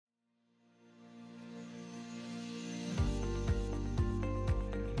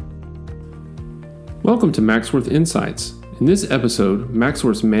Welcome to Maxworth Insights. In this episode,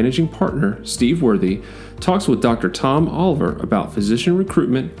 Maxworth's managing partner, Steve Worthy, talks with Dr. Tom Oliver about physician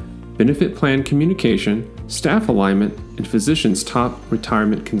recruitment, benefit plan communication, staff alignment, and physicians' top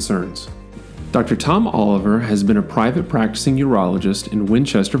retirement concerns. Dr. Tom Oliver has been a private practicing urologist in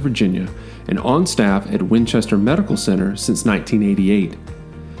Winchester, Virginia, and on staff at Winchester Medical Center since 1988.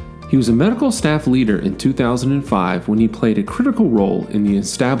 He was a medical staff leader in 2005 when he played a critical role in the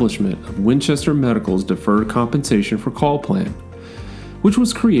establishment of Winchester Medical's Deferred Compensation for Call Plan, which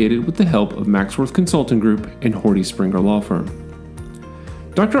was created with the help of Maxworth Consulting Group and Horty Springer Law Firm.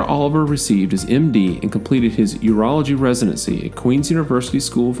 Dr. Oliver received his MD and completed his urology residency at Queen's University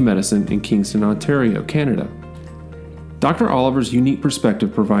School of Medicine in Kingston, Ontario, Canada. Dr. Oliver's unique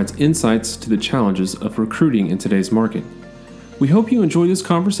perspective provides insights to the challenges of recruiting in today's market. We hope you enjoyed this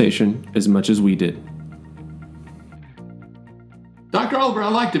conversation as much as we did. Dr. Oliver,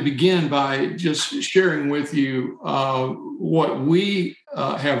 I'd like to begin by just sharing with you what we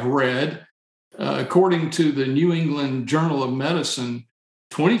have read. According to the New England Journal of Medicine,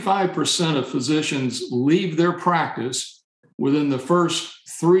 25% of physicians leave their practice within the first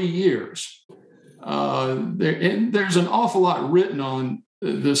 3 years. There's an awful lot written on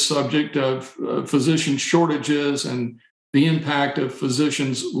this subject of physician shortages and the impact of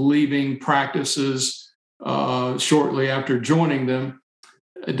physicians leaving practices shortly after joining them.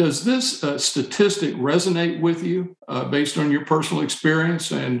 Does this statistic resonate with you based on your personal experience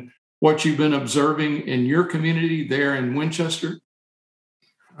and what you've been observing in your community there in Winchester?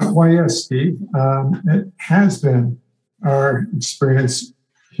 Why, yes, Steve. It has been our experience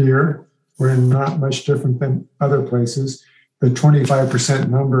here. We're not much different than other places. The 25%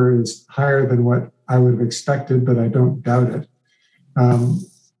 number is higher than what I would have expected, but I don't doubt it.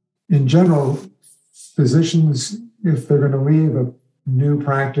 In general, physicians, if they're going to leave a new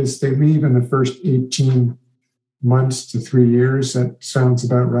practice, they leave in the first 18 months to 3 years. That sounds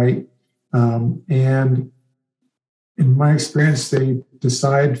about right. And in my experience, they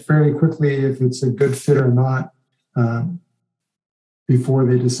decide fairly quickly if it's a good fit or not before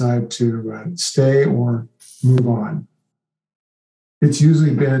they decide to stay or move on. It's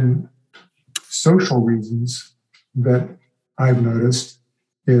usually been social reasons that I've noticed.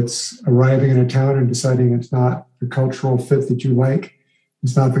 It's arriving in a town and deciding it's not the cultural fit that you like,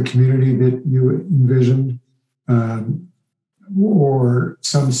 it's not the community that you envisioned, or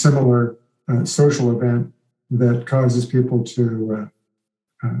some similar social event that causes people to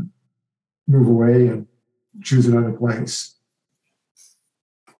move away and choose another place.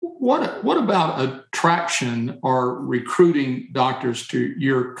 What about attraction or recruiting doctors to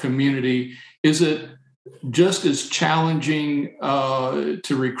your community? Is it just as challenging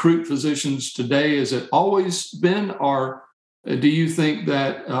to recruit physicians today as it always been? Or do you think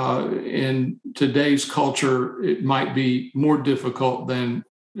that in today's culture, it might be more difficult than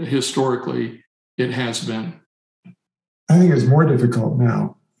historically it has been? I think it's more difficult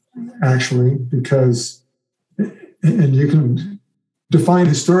now, actually, because, and you can define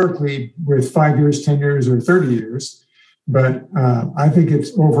historically with 5 years, 10 years, or 30 years. But I think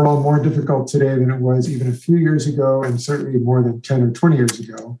it's overall more difficult today than it was even a few years ago, and certainly more than 10 or 20 years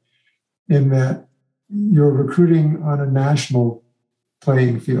ago, in that you're recruiting on a national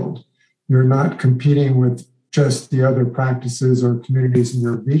playing field. You're not competing with just the other practices or communities in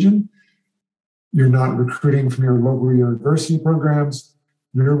your region. You're not recruiting from your local university programs.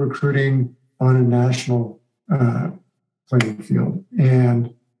 You're recruiting on a national playing field.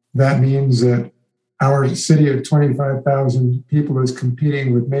 And that means that our city of 25,000 people is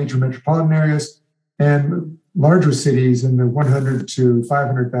competing with major metropolitan areas and larger cities in the 100 to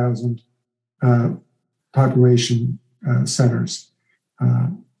 500,000 population centers.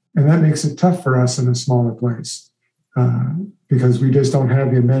 And that makes it tough for us in a smaller place because we just don't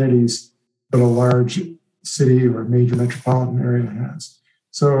have the amenities that a large city or a major metropolitan area has.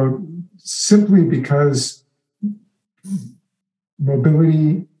 So simply because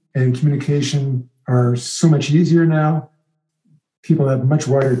mobility and communication are so much easier now, people have much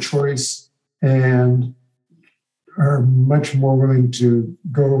wider choice and are much more willing to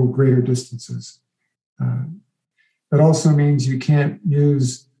go greater distances. That also means you can't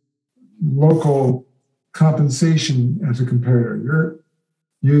use local compensation as a comparator. You're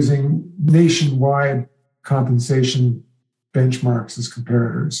using nationwide compensation benchmarks as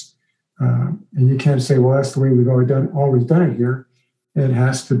comparators. And you can't say, well, that's the way we've always done it here. It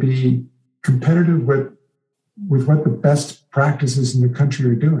has to be competitive with what the best practices in the country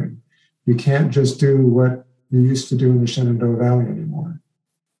are doing. You can't just do what you used to do in the Shenandoah Valley anymore.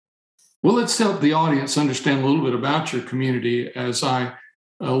 Well, let's help the audience understand a little bit about your community. As I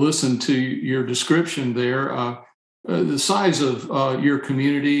listened to your description there. The size of your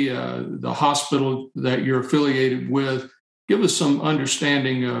community, the hospital that you're affiliated with, give us some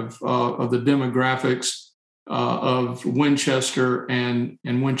understanding of the demographics of Winchester and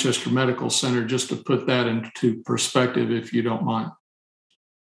Winchester Medical Center, just to put that into perspective, if you don't mind.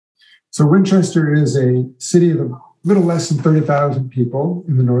 So Winchester is a city of a little less than 30,000 people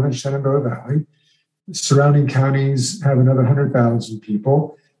in the northern Shenandoah Valley. Surrounding counties have another 100,000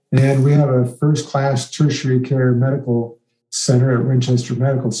 people. And we have a first-class tertiary care medical center at Winchester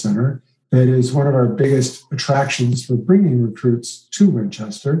Medical Center that is one of our biggest attractions for bringing recruits to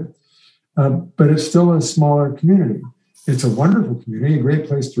Winchester. But it's still a smaller community. It's a wonderful community, a great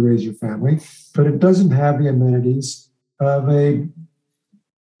place to raise your family, but it doesn't have the amenities of a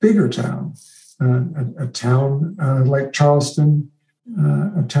bigger town, a town like Charleston,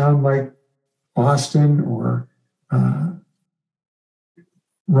 a town like Boston or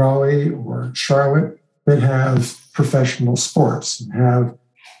Raleigh or Charlotte that have professional sports and have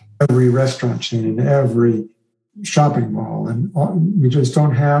every restaurant chain and every shopping mall. And we just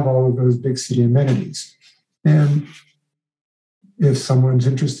don't have all of those big city amenities. And if someone's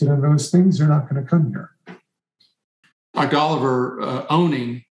interested in those things, they're not going to come here. Dr. Oliver,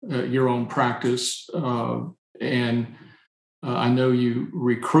 owning your own practice, and I know you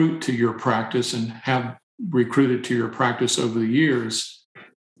recruit to your practice and have recruited to your practice over the years.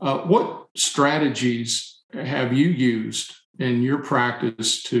 What strategies have you used in your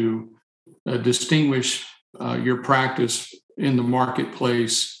practice to distinguish your practice in the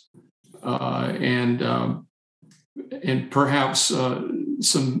marketplace, and perhaps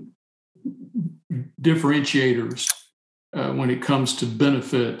some differentiators when it comes to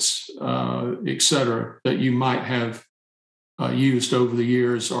benefits, et cetera, that you might have used over the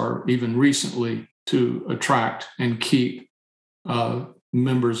years or even recently to attract and keep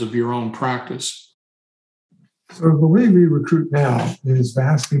members of your own practice? So the way we recruit now is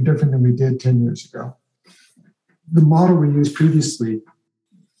vastly different than we did 10 years ago. The model we used previously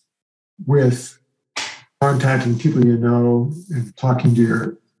with contacting people you know and talking to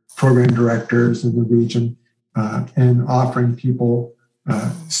your program directors in the region and offering people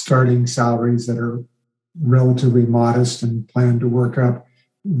starting salaries that are relatively modest and plan to work up,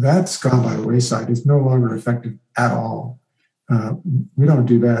 that's gone by the wayside. It's no longer effective at all. We don't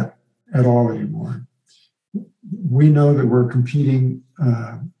do that at all anymore. We know that we're competing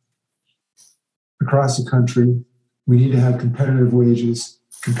across the country. We need to have competitive wages,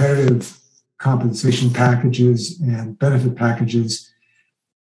 competitive compensation packages, and benefit packages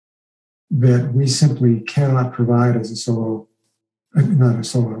that we simply cannot provide as a single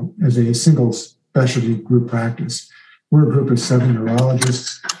specialty group practice. We're a group of 7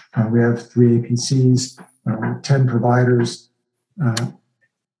 neurologists. We have 3 APCs, 10 providers,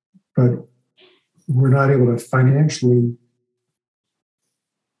 but we're not able to financially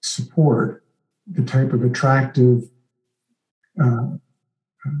support the type of attractive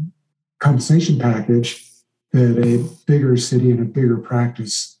compensation package that a bigger city and a bigger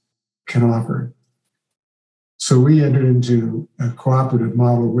practice can offer. So we entered into a cooperative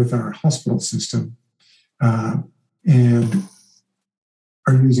model with our hospital system and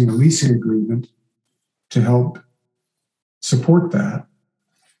are using a leasing agreement to help support that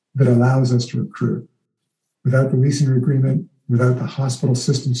allows us to recruit. Without the leasing agreement, without the hospital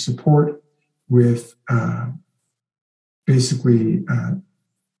system support, with basically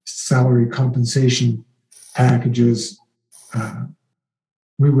salary compensation packages,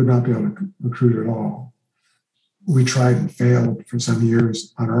 we would not be able to recruit at all. We tried and failed for some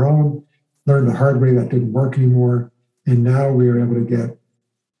years on our own, learned the hard way that didn't work anymore, and now we are able to get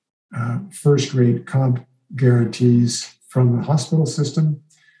first-rate comp guarantees from the hospital system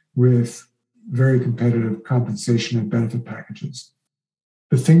with very competitive compensation and benefit packages.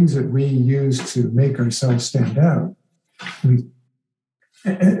 The things that we use to make ourselves stand out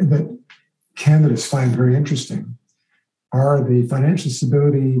that candidates find very interesting are the financial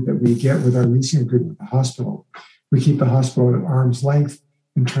stability that we get with our leasing agreement with the hospital. We keep the hospital at arm's length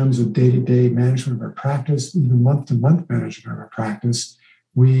in terms of day-to-day management of our practice, even month-to-month management of our practice.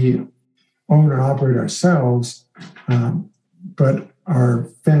 We own and operate ourselves, but are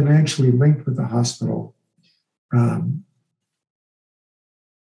financially linked with the hospital.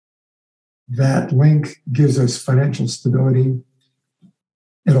 That link gives us financial stability.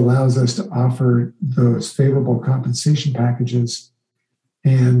 It allows us to offer those favorable compensation packages.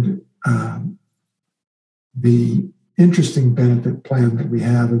 And the interesting benefit plan that we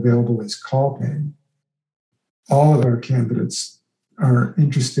have available is call pay. All of our candidates are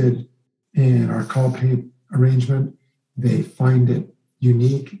interested in our call pay arrangement. They find it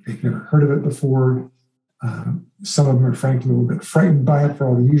unique. They've never heard of it before. Some of them are frankly a little bit frightened by it for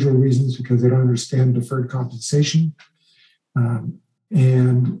all the usual reasons because they don't understand deferred compensation.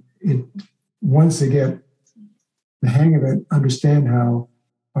 And once they get the hang of it, understand how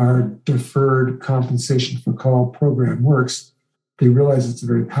our deferred compensation for call program works, they realize it's a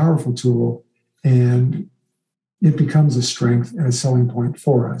very powerful tool, and it becomes a strength and a selling point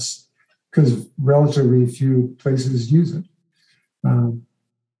for us because relatively few places use it.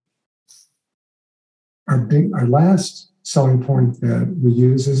 Our last selling point that we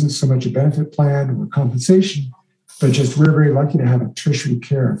use isn't so much a benefit plan or compensation, but just we're very lucky to have a tertiary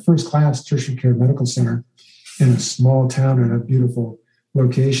care, a first-class tertiary care medical center in a small town in a beautiful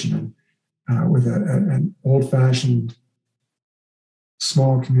location, and with an old-fashioned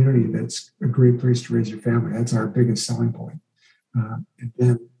small community that's a great place to raise your family. That's our biggest selling point. And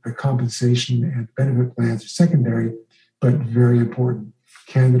then the compensation and benefit plans are secondary, but very important.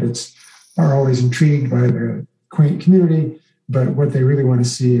 Candidates are always intrigued by the quaint community, but what they really want to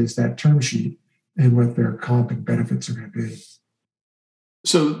see is that term sheet and what their comp and benefits are going to be.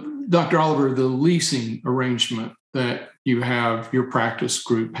 So, Dr. Oliver, the leasing arrangement that you have, your practice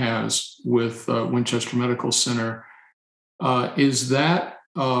group has with Winchester Medical Center, is that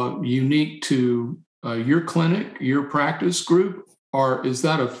unique to your clinic, your practice group, or is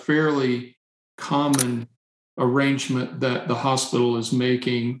that a fairly common arrangement that the hospital is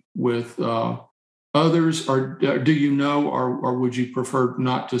making with others? Or do you know, or would you prefer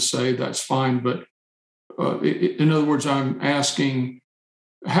not to say? That's fine. But in other words, I'm asking,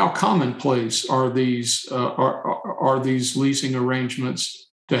 how commonplace are these leasing arrangements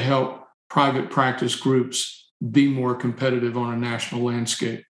to help private practice groups be more competitive on a national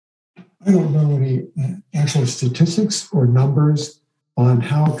landscape? I don't know any actual statistics or numbers on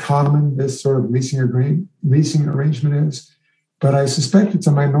how common this sort of leasing arrangement is, but I suspect it's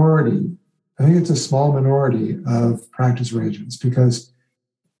a minority. I think it's a small minority of practice arrangements because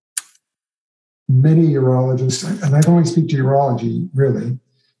many urologists, and I don't only speak to urology really,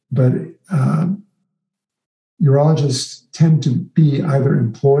 but urologists tend to be either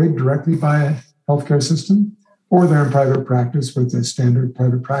employed directly by a healthcare system or they're in private practice with a standard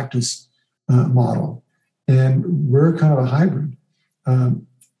private practice model. And we're kind of a hybrid.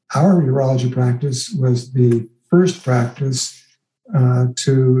 Our urology practice was the first practice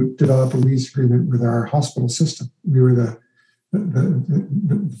to develop a lease agreement with our hospital system. We were the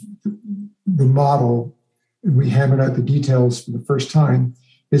model. We hammered out the details for the first time.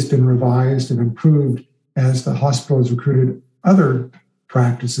 It's been revised and improved as the hospital has recruited other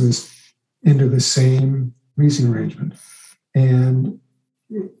practices into the same leasing arrangement. And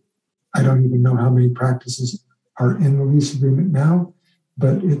I don't even know how many practices are in the lease agreement now,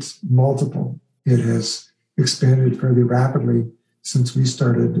 but it's multiple. It has expanded fairly rapidly since we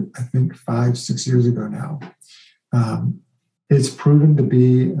started, I think, 5-6 years ago now. It's proven to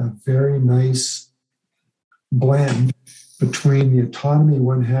be a very nice blend between the autonomy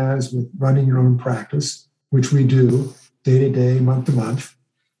one has with running your own practice, which we do day to day, month to month.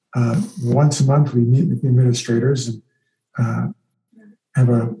 Once a month, we meet with the administrators and have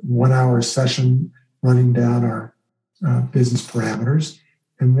a 1-hour session running down our business parameters.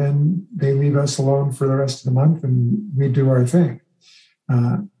 And then they leave us alone for the rest of the month and we do our thing.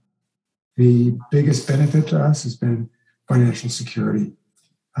 The biggest benefit to us has been financial security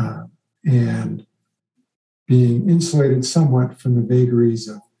and being insulated somewhat from the vagaries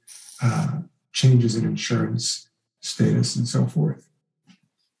of changes in insurance status and so forth.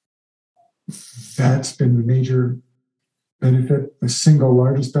 That's been the major benefit. The single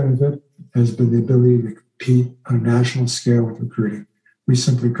largest benefit has been the ability to compete on a national scale with recruiting. We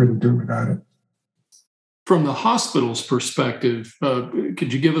simply couldn't do it without it. From the hospital's perspective,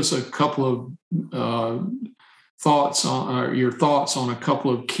 could you give us a couple of thoughts on your thoughts on a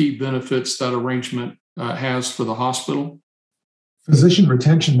couple of key benefits that arrangement has for the hospital? Physician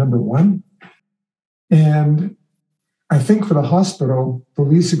retention, number one. And I think for the hospital, the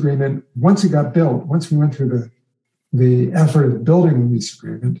lease agreement, once it got built, once we went through the effort of building the lease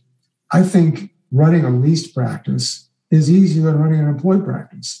agreement, I think running a leased practice is easier than running an employed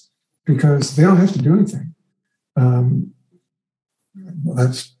practice because they don't have to do anything. Well,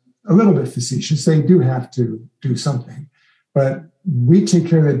 that's a little bit facetious. They do have to do something, but we take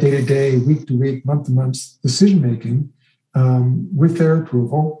care of the day-to-day, week-to-week, month-to-month decision-making with their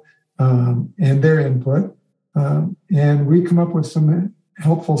approval and their input. And we come up with some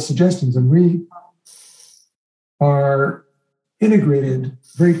helpful suggestions, and we are integrated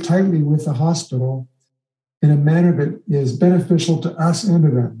very tightly with the hospital in a manner that is beneficial to us and to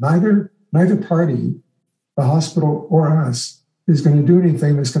them. Neither party, the hospital or us, is going to do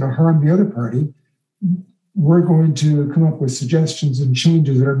anything that's going to harm the other party, we're going to come up with suggestions and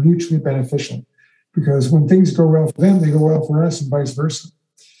changes that are mutually beneficial. Because when things go well for them, they go well for us, and vice versa.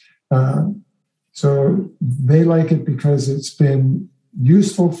 So they like it because it's been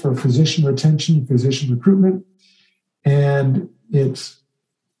useful for physician retention, physician recruitment, and it's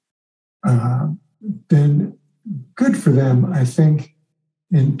been good for them, I think,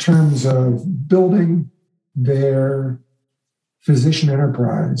 in terms of building their physician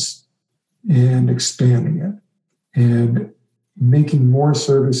enterprise and expanding it and making more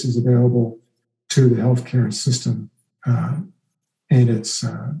services available to the healthcare system and its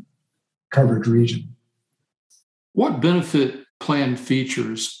coverage region. What benefit plan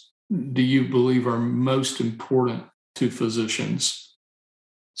features do you believe are most important to physicians?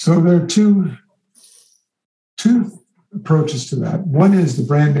 So there are two approaches to that. One is the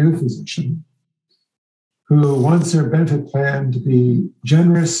brand new physician who wants their benefit plan to be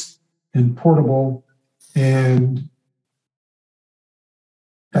generous and portable, and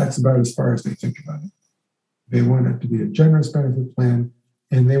that's about as far as they think about it. They want it to be a generous benefit plan,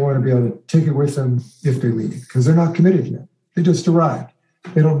 and they want to be able to take it with them if they leave, because they're not committed yet. They just arrived.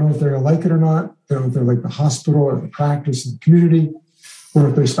 They don't know if they're going to like it or not. They don't know if they're like the hospital or the practice and the community, or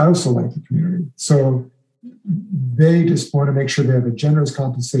if their spouse will like the community. So they just want to make sure they have a generous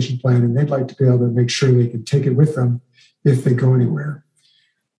compensation plan, and they'd like to be able to make sure they can take it with them if they go anywhere.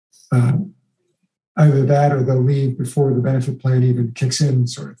 Either that or they'll leave before the benefit plan even kicks in,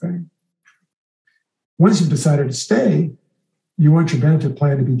 sort of thing. Once you've decided to stay, you want your benefit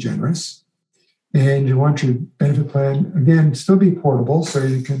plan to be generous, and you want your benefit plan, again, still be portable so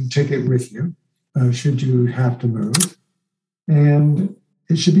you can take it with you should you have to move. And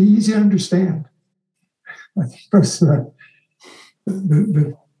it should be easy to understand. I think that's the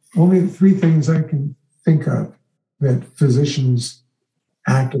only three things I can think of that physicians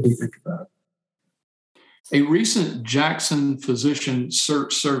actively think about. A recent Jackson Physician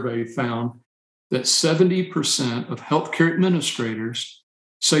Search survey found that 70% of healthcare administrators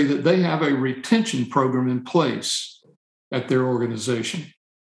say that they have a retention program in place at their organization,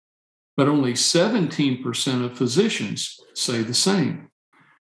 but only 17% of physicians say the same.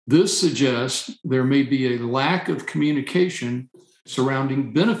 This suggests there may be a lack of communication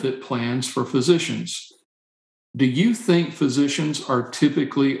surrounding benefit plans for physicians. Do you think physicians are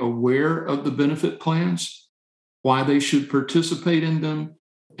typically aware of the benefit plans, why they should participate in them,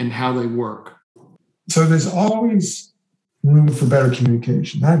 and how they work? So there's always room for better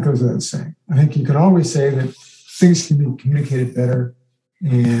communication. That goes without saying. I think you can always say that things can be communicated better,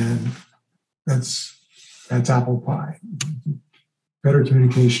 and that's apple pie. Better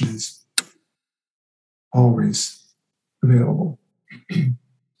communication is always available.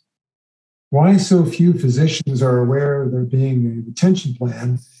 Why so few physicians are aware of there being a retention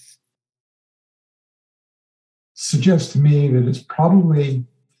plan suggests to me that it's probably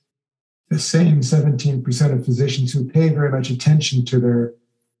the same 17% of physicians who pay very much attention to their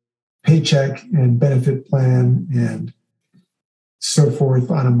paycheck and benefit plan and so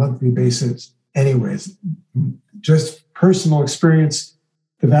forth on a monthly basis. Anyways, just personal experience,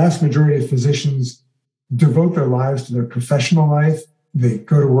 the vast majority of physicians devote their lives to their professional life. They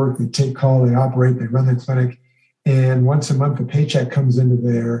go to work, they take call, they operate, they run their clinic, and once a month a paycheck comes into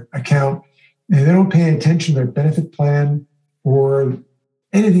their account, and they don't pay attention to their benefit plan or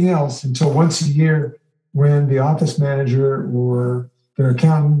anything else until once a year when the office manager or their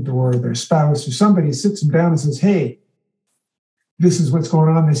accountant or their spouse or somebody sits them down and says, hey, this is what's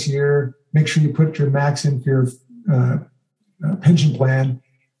going on this year. Make sure you put your max in for your pension plan,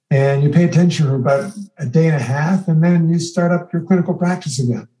 and you pay attention for about a day and a half, and then you start up your clinical practice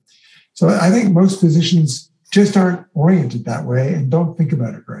again. So I think most physicians just aren't oriented that way and don't think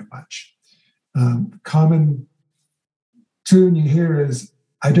about it very much. Common tune you hear is,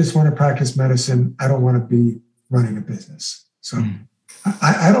 I just want to practice medicine. I don't want to be running a business. So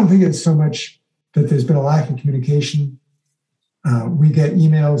I don't think it's so much that there's been a lack of communication. We get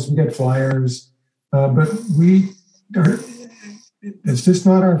emails, we get flyers, but it's just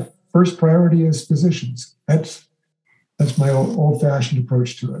not our first priority as physicians. That's my old-fashioned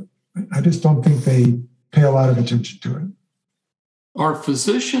approach to it. I just don't think they pay a lot of attention to it. Are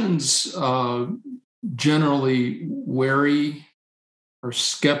physicians generally wary or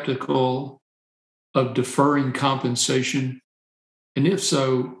skeptical of deferring compensation? And if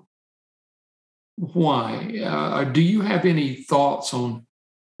so, why? Do you have any thoughts on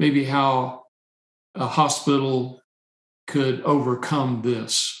maybe how a hospital could overcome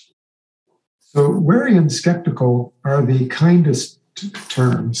this? So wary and skeptical are the kindest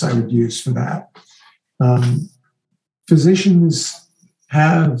terms I would use for that. physicians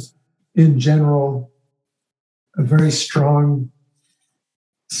have, in general, a very strong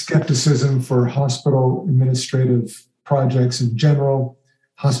skepticism for hospital administrative projects in general,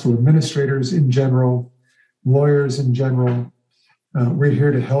 hospital administrators in general, lawyers in general. We're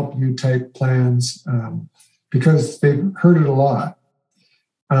here to help you type plans because they've heard it a lot.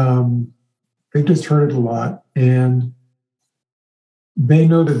 They've just heard it a lot, and they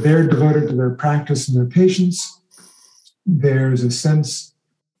know that they're devoted to their practice and their patients. There's a sense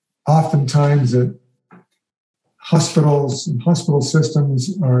oftentimes that hospitals and hospital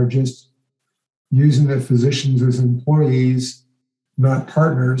systems are just using the physicians as employees, not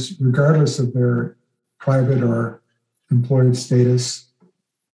partners, regardless of their private or employed status,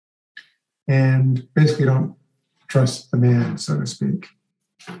 and basically don't trust the man, so to speak.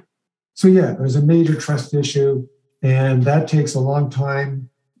 So yeah, there's a major trust issue, and that takes a long time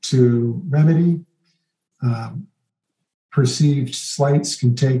to remedy. Perceived slights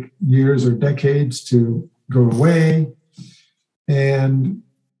can take years or decades to go away, and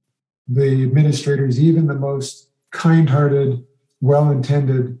the administrators, even the most kind-hearted,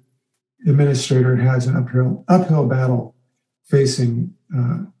 well-intended administrator, has an uphill battle facing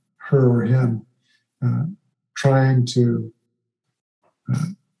her or him, trying to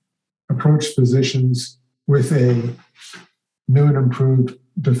approach physicians with a new and improved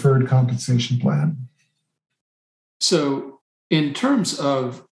deferred compensation plan. So, in terms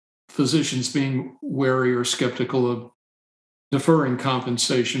of physicians being wary or skeptical of deferring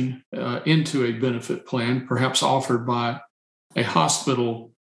compensation into a benefit plan, perhaps offered by a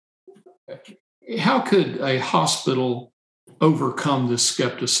hospital, how could a hospital overcome this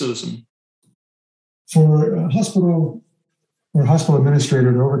skepticism? For a hospital or hospital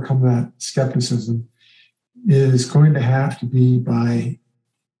administrator to overcome that skepticism is going to have to be by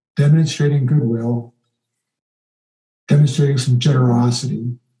demonstrating goodwill, demonstrating some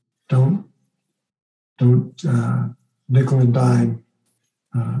generosity. Don't nickel and dime.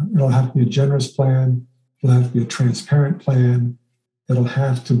 It'll have to be a generous plan. It'll have to be a transparent plan. It'll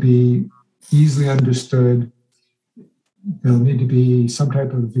have to be easily understood. There'll need to be some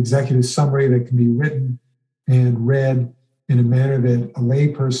type of executive summary that can be written and read in a manner that a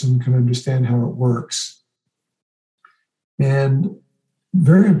layperson can understand how it works. And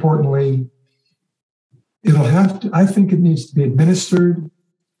very importantly, I think it needs to be administered,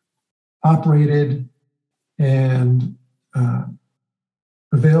 operated, and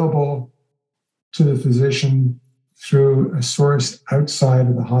available to the physician through a source outside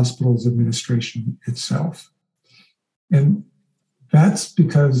of the hospital's administration itself. And that's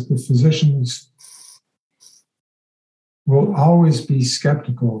because the physicians will always be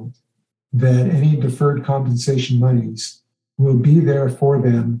skeptical that any deferred compensation monies will be there for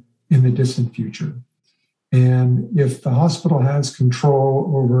them in the distant future. And if the hospital has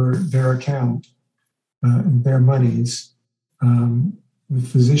control over their account, their monies, the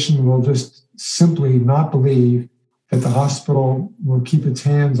physician will just simply not believe that the hospital will keep its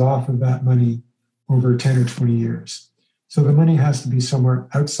hands off of that money over 10 or 20 years. So the money has to be somewhere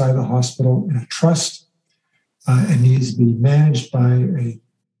outside the hospital in a trust. It needs to be managed by a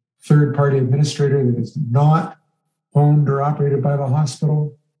third-party administrator that is not owned or operated by the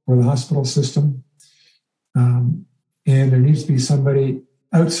hospital or the hospital system. And there needs to be somebody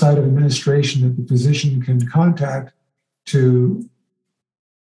outside of administration that the physician can contact to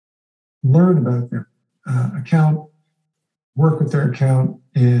learn about their account, work with their account,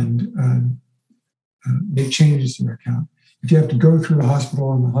 and make changes to their account. If you have to go through the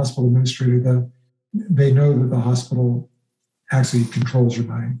hospital and the hospital administrator, they know that the hospital actually controls your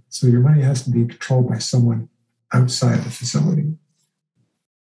money. So your money has to be controlled by someone outside the facility.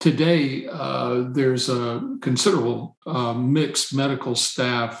 Today, there's a considerable mixed medical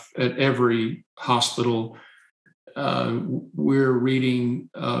staff at every hospital. We're reading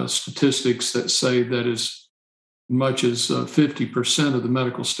statistics that say that as much as 50% of the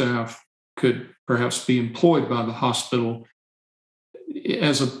medical staff could perhaps be employed by the hospital.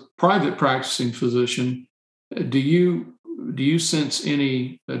 As a private practicing physician, do you sense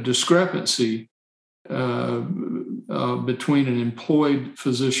any discrepancy between an employed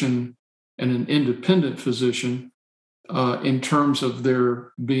physician and an independent physician in terms of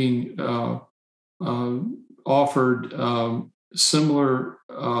their being offered similar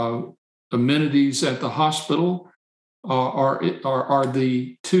amenities at the hospital? Are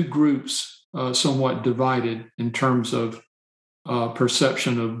the two groups somewhat divided in terms of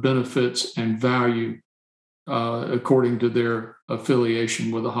perception of benefits and value according to their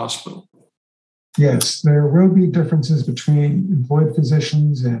affiliation with the hospital? Yes, there will be differences between employed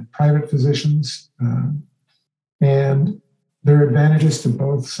physicians and private physicians. And there are advantages to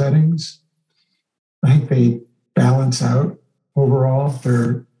both settings. I think they balance out overall. There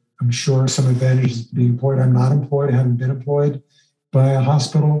are, I'm sure, some advantages to being employed. I'm not employed, I haven't been employed by a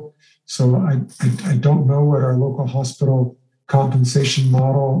hospital. So I don't know what our local hospital compensation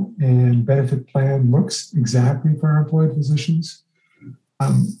model and benefit plan looks exactly for our employed physicians.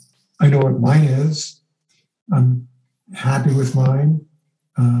 I know what mine is. I'm happy with mine.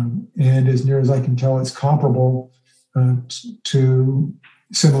 And as near as I can tell, it's comparable to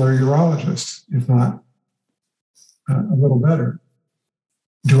similar urologists, if not a little better.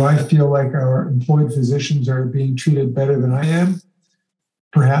 Do I feel like our employed physicians are being treated better than I am?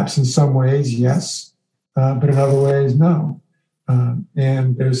 Perhaps in some ways, yes, but in other ways, no.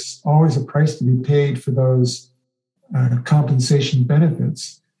 And there's always a price to be paid for those compensation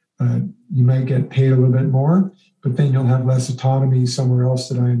benefits. You might get paid a little bit more, but then you'll have less autonomy somewhere else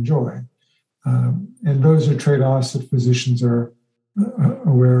that I enjoy. And those are trade-offs that physicians are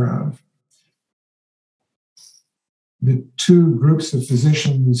aware of. The two groups of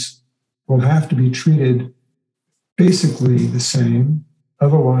physicians will have to be treated basically the same.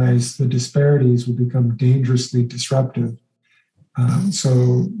 Otherwise, the disparities will become dangerously disruptive.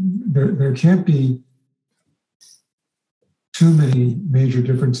 So there can't be too many major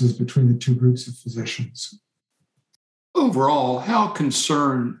differences between the two groups of physicians. Overall, how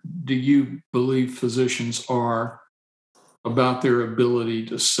concerned do you believe physicians are about their ability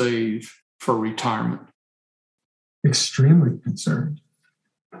to save for retirement? Extremely concerned.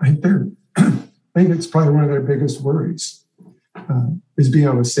 I think it's probably one of their biggest worries is being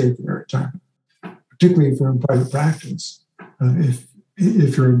able to save for their retirement, particularly if they're in private practice.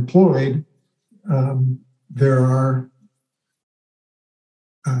 If you're employed, there are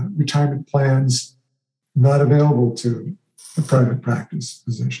retirement plans not available to a private practice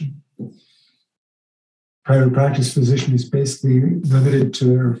physician. Private practice physician is basically limited to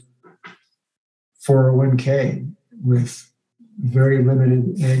their 401k with very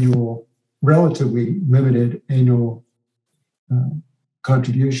limited annual, relatively limited annual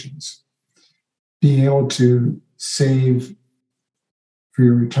contributions. Being able to save for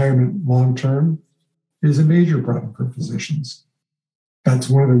your retirement long term is a major problem for physicians. That's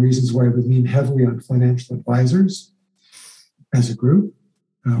one of the reasons why we lean heavily on financial advisors as a group.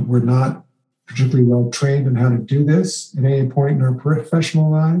 We're not particularly well trained in how to do this at any point in our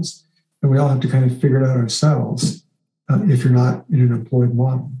professional lives, and we all have to kind of figure it out ourselves if you're not in an employed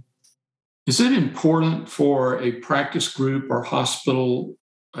model. Is it important for a practice group or hospital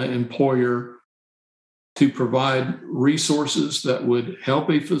employer to provide resources that would help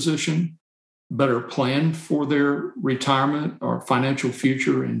a physician better plan for their retirement or financial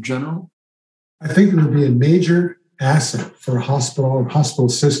future in general? I think it would be a major asset for a hospital or hospital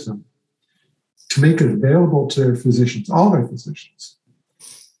system to make it available to their physicians, all their physicians,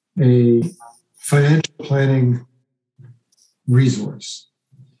 a financial planning resource.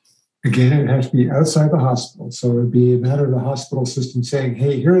 Again, it has to be outside the hospital. So it would be a matter of the hospital system saying,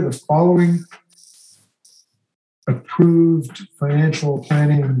 hey, here are the following approved financial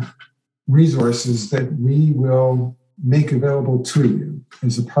planning resources that we will make available to you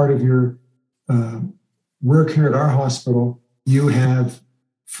as a part of your work here at our hospital. You have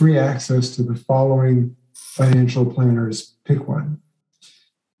free access to the following financial planners. Pick one.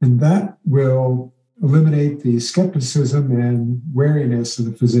 And that will eliminate the skepticism and wariness of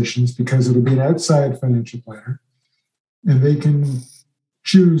the physicians because it'll be an outside financial planner and they can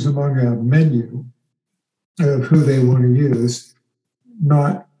choose among a menu of who they want to use,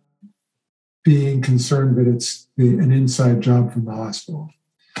 not being concerned that it's an inside job from the hospital.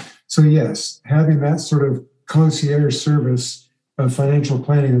 So yes, having that sort of concierge service of financial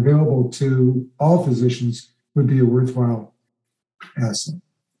planning available to all physicians would be a worthwhile asset.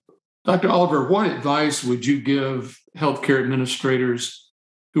 Dr. Oliver, what advice would you give healthcare administrators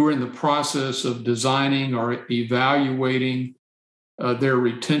who are in the process of designing or evaluating their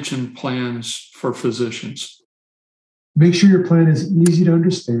retention plans for physicians? Make sure your plan is easy to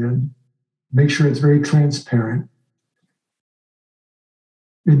understand. Make sure it's very transparent.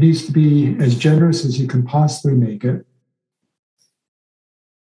 It needs to be as generous as you can possibly make it.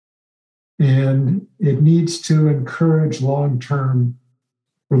 And it needs to encourage long-term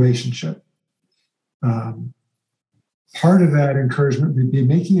relationship. Part of that encouragement would be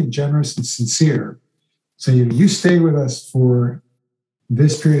making it generous and sincere. So you stay with us for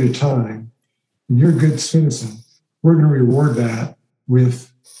this period of time, and you're a good citizen. We're going to reward that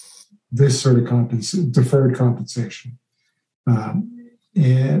with this sort of deferred compensation.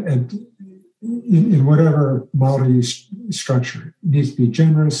 And in whatever model you structure, it needs to be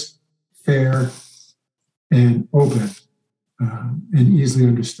generous, fair, and open and easily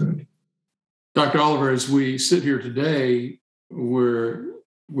understood. Dr. Oliver, as we sit here today, we're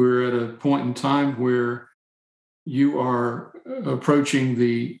at a point in time where you are approaching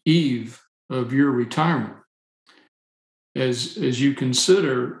the eve of your retirement. As you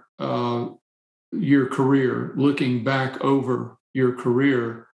consider your career, looking back over your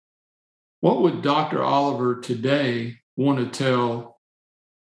career, what would Dr. Oliver today want to tell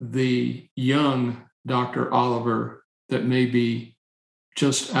the young Dr. Oliver that may be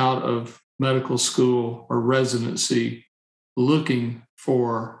just out of medical school or residency looking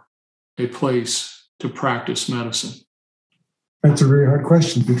for a place to practice medicine? That's a really hard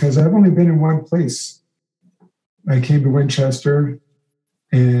question because I've only been in one place. I came to Winchester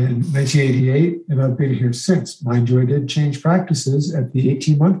in 1988, and I've been here since. Mind you, I did change practices at the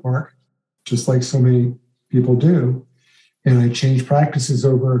 18-month mark, just like so many people do. And I changed practices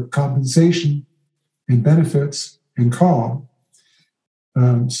over compensation and benefits and call.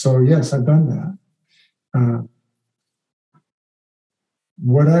 So yes, I've done that.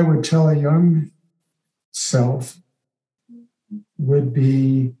 What I would tell a young self would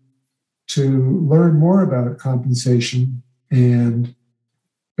be to learn more about compensation and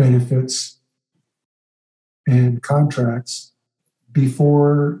benefits and contracts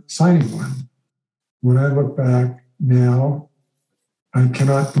before signing one. When I look back now, I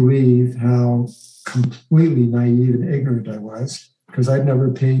cannot believe how completely naive and ignorant I was, because I'd never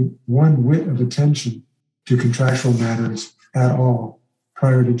paid one whit of attention to contractual matters at all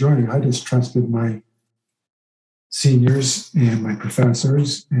prior to joining. I just trusted my seniors and my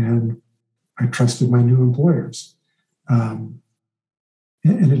professors, and I trusted my new employers. And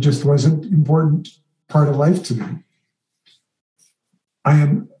it just wasn't an important part of life to me. I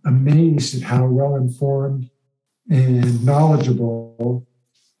am amazed at how well-informed and knowledgeable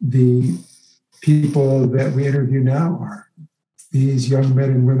the people that we interview now are. These young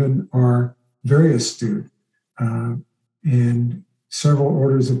men and women are very astute and several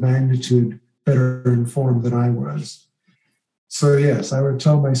orders of magnitude better informed than I was. So yes, I would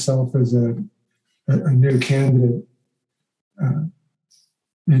tell myself as a new candidate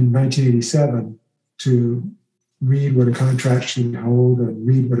in 1987 to read what a contract should hold and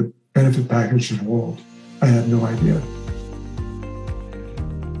read what a benefit package should hold. I had no idea.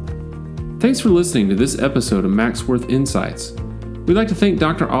 Thanks for listening to this episode of Maxworth Insights. We'd like to thank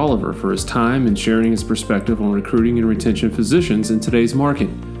Dr. Oliver for his time and sharing his perspective on recruiting and retention of physicians in today's market.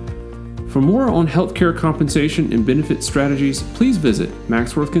 For more on healthcare compensation and benefit strategies, please visit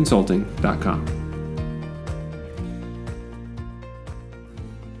maxworthconsulting.com.